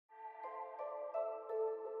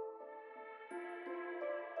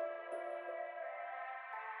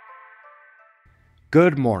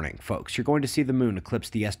Good morning, folks. You're going to see the moon eclipse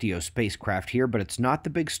the SDO spacecraft here, but it's not the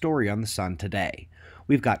big story on the sun today.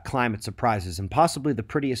 We've got climate surprises and possibly the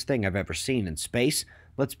prettiest thing I've ever seen in space.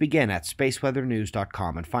 Let's begin at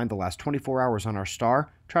spaceweathernews.com and find the last 24 hours on our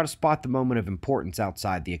star. Try to spot the moment of importance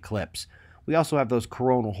outside the eclipse. We also have those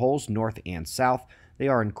coronal holes north and south. They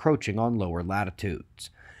are encroaching on lower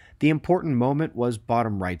latitudes. The important moment was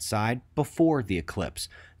bottom right side, before the eclipse.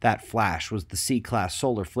 That flash was the C-class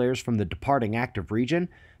solar flares from the departing active region.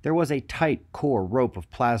 There was a tight core rope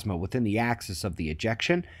of plasma within the axis of the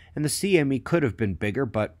ejection, and the CME could have been bigger,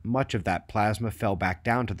 but much of that plasma fell back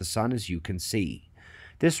down to the sun, as you can see.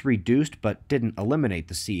 This reduced but didn't eliminate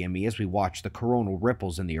the CME as we watched the coronal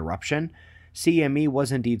ripples in the eruption. CME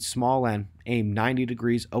was indeed small and aimed 90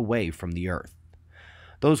 degrees away from the Earth.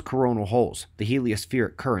 Those coronal holes, the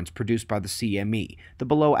heliospheric currents produced by the CME, the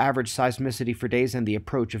below-average seismicity for days, and the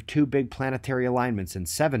approach of two big planetary alignments in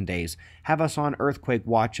 7 days have us on earthquake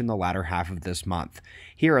watch in the latter half of this month.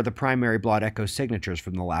 Here are the primary blood echo signatures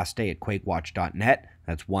from the last day at quakewatch.net.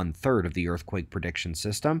 That's 1/3 of the earthquake prediction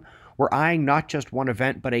system. We're eyeing not just one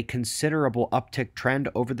event, but a considerable uptick trend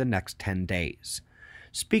over the next 10 days.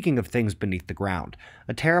 Speaking of things beneath the ground,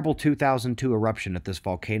 a terrible 2002 eruption at this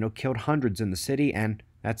volcano killed hundreds in the city, and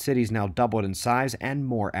that city's now doubled in size and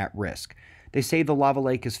more at risk. They say the lava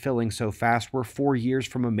lake is filling so fast we're 4 years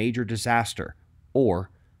from a major disaster,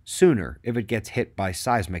 or sooner if it gets hit by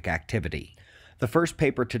seismic activity. The first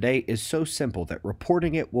paper today is so simple that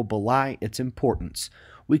reporting it will belie its importance.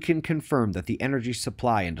 We can confirm that the energy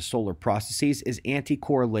supply into solar processes is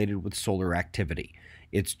anti-correlated with solar activity.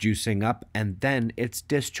 It's juicing up and then it's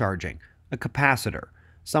discharging. A capacitor.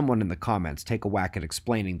 Someone in the comments take a whack at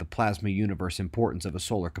explaining the plasma universe importance of a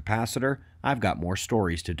solar capacitor. I've got more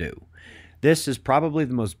stories to do. This is probably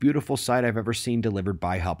the most beautiful sight I've ever seen delivered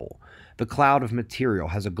by Hubble. The cloud of material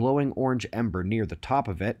has a glowing orange ember near the top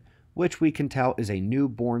of it, which we can tell is a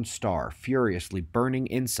newborn star furiously burning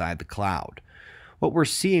inside the cloud. What we're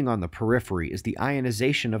seeing on the periphery is the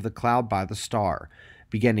ionization of the cloud by the star,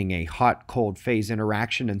 beginning a hot-cold phase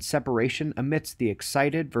interaction and separation amidst the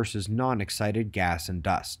excited versus non-excited gas and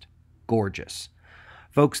dust. Gorgeous.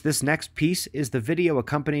 Folks, this next piece is the video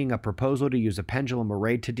accompanying a proposal to use a pendulum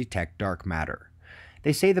array to detect dark matter.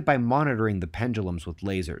 They say that by monitoring the pendulums with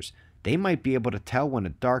lasers, they might be able to tell when a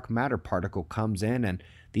dark matter particle comes in and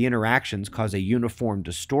the interactions cause a uniform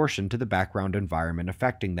distortion to the background environment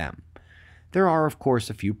affecting them. There are, of course,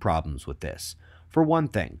 a few problems with this. For one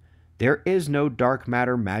thing, there is no dark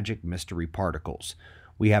matter magic mystery particles.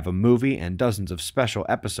 We have a movie and dozens of special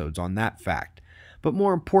episodes on that fact. But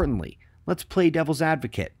more importantly, let's play devil's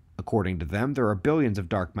advocate. According to them, there are billions of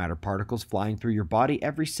dark matter particles flying through your body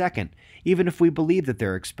every second. Even if we believe that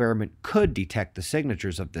their experiment could detect the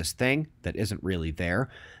signatures of this thing that isn't really there,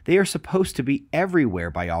 they are supposed to be everywhere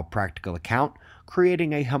by all practical account,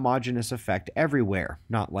 creating a homogeneous effect everywhere,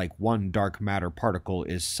 not like one dark matter particle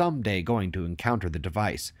is someday going to encounter the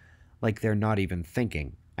device. Like they're not even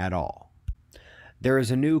thinking at all. There is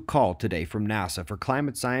a new call today from NASA for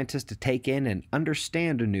climate scientists to take in and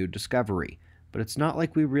understand a new discovery, but it's not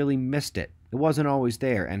like we really missed it. It wasn't always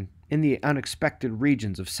there, and in the unexpected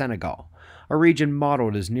regions of Senegal, a region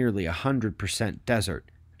modeled as nearly 100% desert,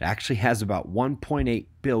 it actually has about 1.8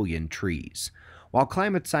 billion trees. While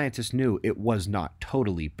climate scientists knew it was not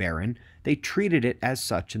totally barren, they treated it as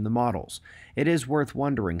such in the models. It is worth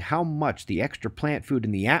wondering how much the extra plant food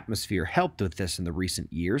in the atmosphere helped with this in the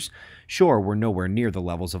recent years. Sure, we're nowhere near the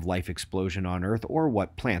levels of life explosion on Earth or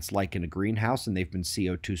what plants like in a greenhouse, and they've been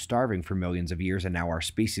CO2 starving for millions of years, and now our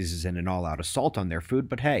species is in an all-out assault on their food,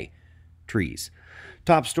 but hey, trees.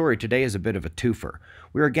 Top story today is a bit of a twofer.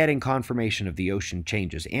 We are getting confirmation of the ocean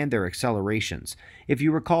changes and their accelerations. If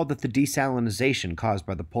you recall that the desalinization caused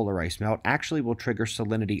by the polar ice melt actually will trigger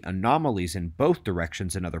salinity anomalies in both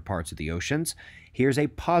directions in other parts of the oceans, here's a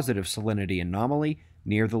positive salinity anomaly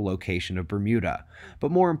near the location of Bermuda.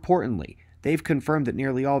 But more importantly, they've confirmed that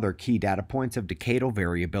nearly all their key data points have decadal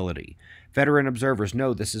variability. Veteran observers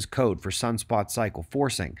know this is code for sunspot cycle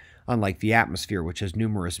forcing. Unlike the atmosphere, which has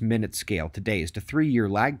numerous minute-scale to days to 3-year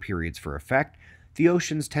lag periods for effect, the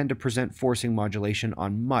oceans tend to present forcing modulation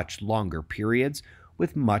on much longer periods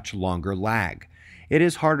with much longer lag. It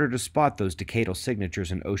is harder to spot those decadal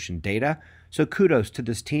signatures in ocean data, so kudos to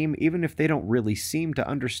this team even if they don't really seem to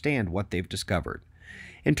understand what they've discovered.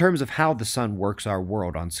 In terms of how the sun works our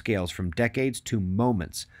world on scales from decades to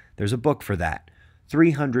moments, there's a book for that.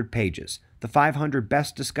 300 pages, the 500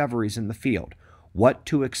 best discoveries in the field, what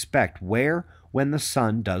to expect where, when the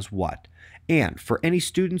sun does what. And for any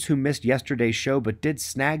students who missed yesterday's show but did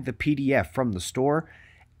snag the PDF from the store,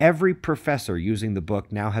 Every professor using the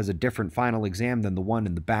book now has a different final exam than the one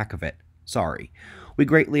in the back of it. Sorry. We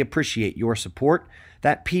greatly appreciate your support.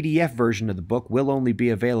 That PDF version of the book will only be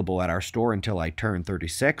available at our store until I turn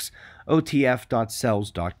 36,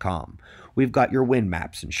 otf.sells.com. We've got your win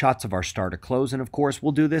maps and shots of our start to close, and of course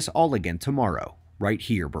we'll do this all again tomorrow, right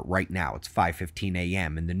here, but right now it's 5:15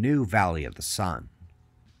 a.m. in the new Valley of the Sun.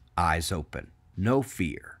 Eyes open, no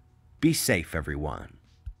fear. Be safe, everyone.